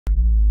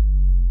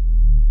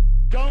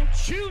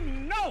Don't you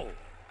know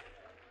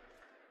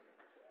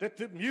that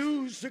the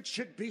music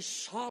should be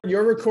soft?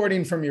 You're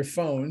recording from your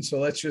phone, so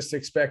let's just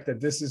expect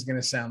that this is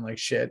going to sound like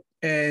shit.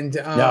 And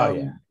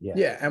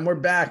yeah, and we're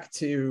back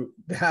to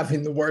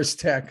having the worst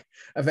tech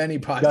of any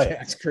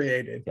podcast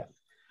created. Yeah.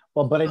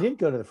 Well, but I did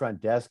go to the front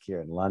desk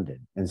here in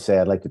London and say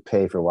I'd like to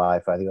pay for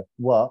Wi-Fi. They go,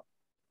 "What?"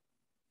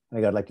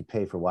 I go, "I'd like to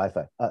pay for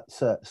Wi-Fi."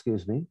 Sir,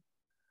 excuse me.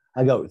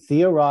 I go,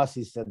 "Theo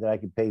Rossi said that I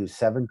could pay you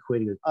 £7."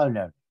 He goes, "Oh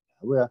no.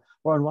 We're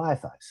on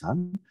Wi-Fi,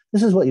 son.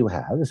 This is what you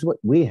have. This is what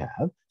we have.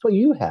 It's what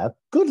you have.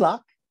 Good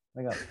luck."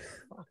 I go,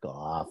 "Fuck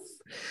off."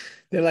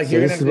 They're like,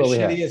 "You're going to have the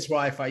shittiest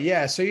Wi-Fi."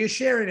 Yeah. So you're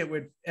sharing it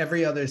with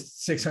every other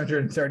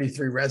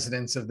 633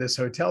 residents of this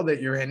hotel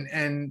that you're in.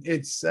 And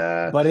it's...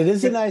 but it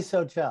is a nice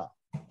hotel.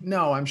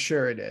 No, I'm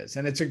sure it is.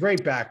 And it's a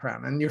great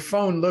background. And your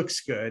phone looks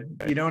good.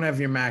 You don't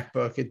have your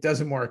MacBook. It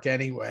doesn't work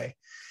anyway.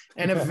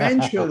 And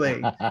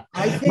eventually,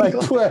 I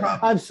think...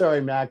 I'm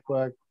sorry,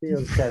 MacBook.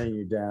 Theo's cutting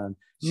you down.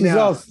 She's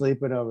all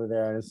sleeping over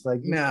there, and it's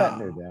like you're cutting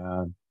her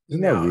down.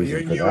 No,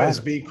 your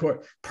USB cord.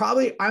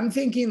 Probably, I'm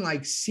thinking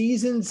like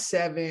season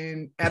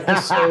 7,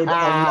 episode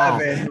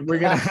 11. We're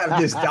gonna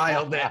have this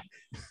dialed in.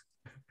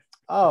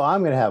 Oh,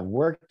 I'm gonna have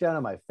work done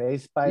on my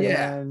face by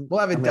then. We'll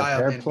have it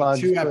dialed in.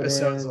 2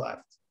 episodes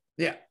left.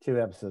 Yeah, 2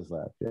 episodes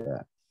left.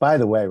 Yeah. By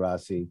the way,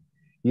 Rossi,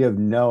 you have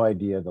no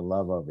idea the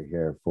love over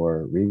here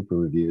for Reaper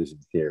Reviews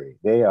and Theory.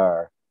 They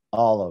are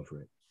all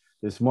over it.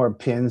 There's more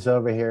pins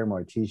over here,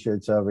 more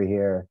T-shirts over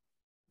here.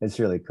 It's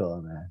really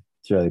cool, man.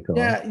 It's really cool.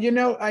 Yeah,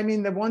 I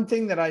mean, the one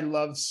thing that I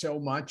love so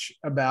much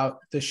about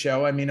the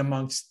show, I mean,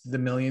 amongst the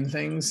million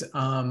things,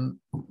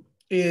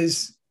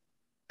 is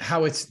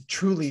how it's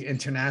truly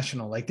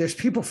international. Like, there's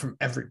people from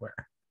everywhere.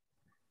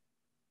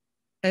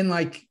 And,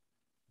 like,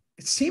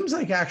 it seems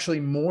like actually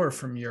more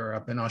from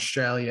Europe and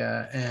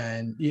Australia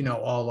and,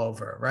 all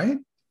over, right?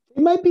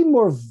 They might be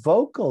more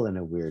vocal in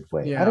a weird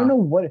way. Yeah. I don't know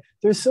what.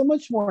 There's so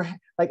much more.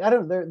 Like,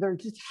 they're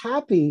just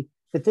happy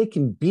that they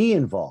can be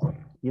involved.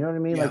 You know what I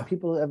mean? Yeah.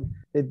 Like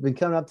they've been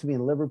coming up to me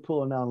in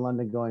Liverpool and now in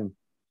London going,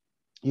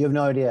 "You have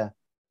no idea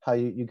how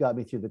you got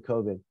me through the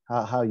COVID,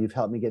 how you've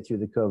helped me get through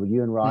the COVID.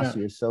 You and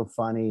Rossi are so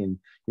funny and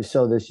you're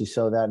so this, you're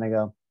so that." And I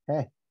go,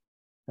 "Hey,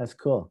 that's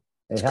cool.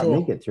 It helped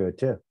me get through it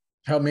too."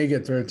 Helped me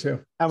get through it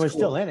too. And we're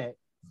still in it.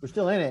 We're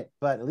still in it,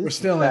 but at least we're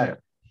still in it.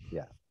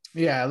 Yeah.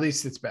 Yeah, at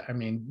least it's better. I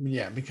mean,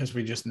 yeah, because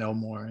we just know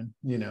more.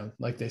 And,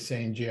 like they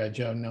say in G.I.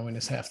 Joe, knowing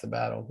is half the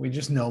battle. We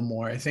just know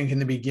more. I think in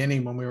the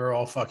beginning when we were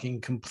all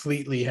fucking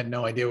completely had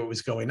no idea what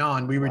was going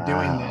on, we were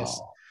doing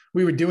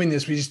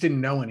this. We just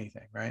didn't know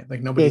anything, right?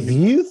 Like nobody. If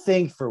you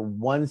think for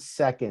 1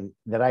 second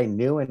that I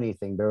knew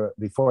anything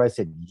before I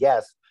said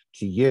yes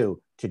to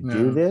you to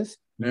do this,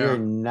 you're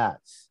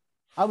nuts.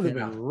 I would have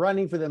been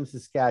running for them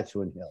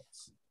Saskatchewan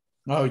hills.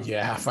 Oh,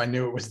 yeah. If I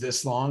knew it was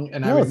this long.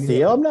 And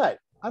Theo,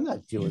 I'm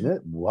not doing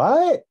it.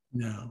 What?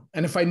 No.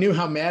 And if I knew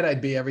how mad I'd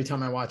be every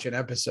time I watch an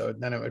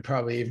episode, then it would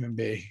probably even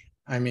be.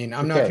 I mean,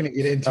 I'm not going to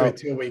get into it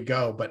till we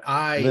go, but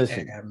I'm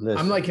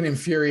like an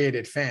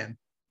infuriated fan.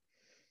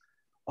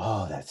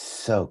 Oh, that's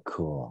so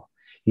cool.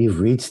 You've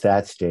reached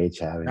that stage,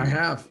 haven't you? I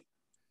have.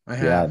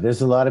 Yeah,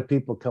 there's a lot of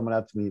people coming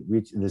up to me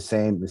reaching the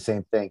same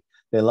thing.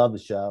 They love the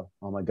show.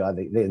 Oh my God,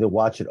 they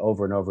watch it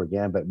over and over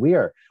again. But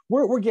we're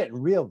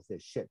getting real with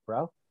this shit,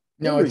 bro.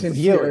 No, it's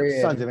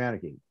infuriating. Sons of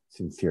Anarchy. It's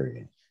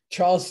infuriating.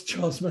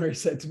 Charles Murray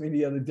said to me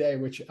the other day,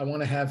 which I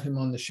want to have him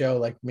on the show,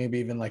 like maybe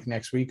even like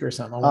next week or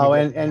something. Oh,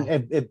 and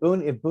if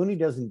Booney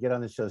doesn't get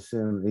on the show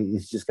soon,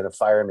 he's just going to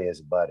fire me as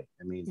a buddy.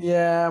 I mean,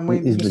 yeah, and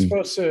we're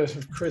supposed to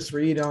have Chris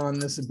Reed on.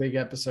 This is a big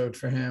episode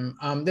for him.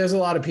 There's a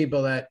lot of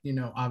people that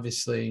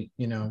obviously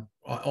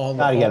all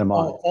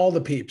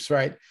the peeps,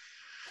 right?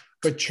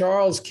 But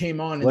Charles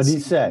came on. What did he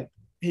say?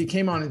 He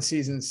came on in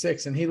season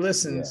 6, and he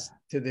listens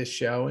to this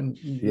show, and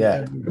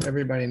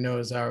everybody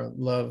knows our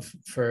love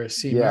for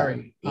C.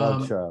 Murray.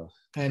 Love Charles.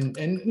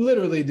 And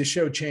literally the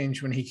show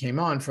changed when he came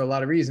on for a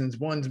lot of reasons.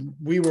 One,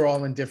 we were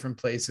all in different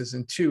places,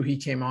 and 2, he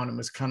came on and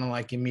was kind of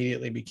like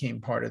immediately became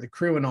part of the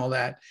crew and all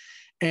that.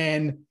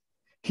 And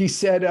he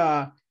said,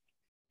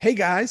 "Hey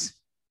guys,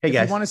 if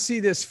you want to see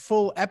this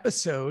full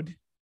episode,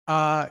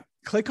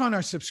 click on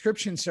our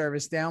subscription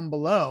service down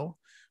below."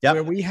 Yep.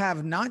 Where we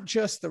have not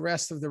just the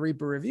rest of the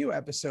Reaper Review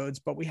episodes,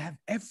 but we have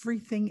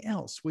everything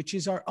else, which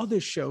is our other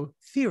show,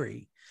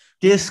 Theory.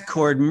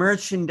 Discord,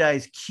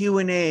 merchandise,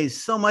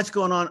 Q&As, so much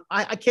going on.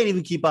 I can't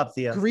even keep up,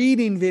 Theo.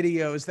 Greeting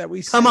videos that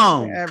we come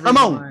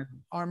on.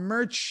 Our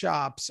merch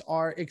shops,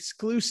 our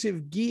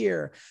exclusive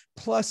gear,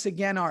 plus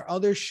again, our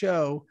other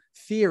show,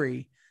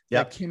 Theory.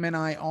 That Kim and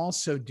I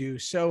also do.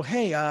 So,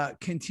 hey,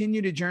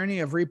 continue the journey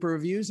of Reaper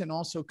Reviews and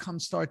also come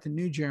start the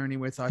new journey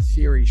with our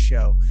Theory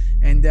show.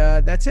 And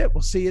that's it.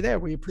 We'll see you there.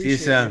 We appreciate it.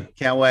 See you soon.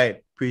 Can't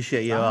wait.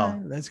 Appreciate you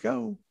all. Let's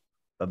go.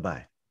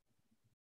 Bye-bye.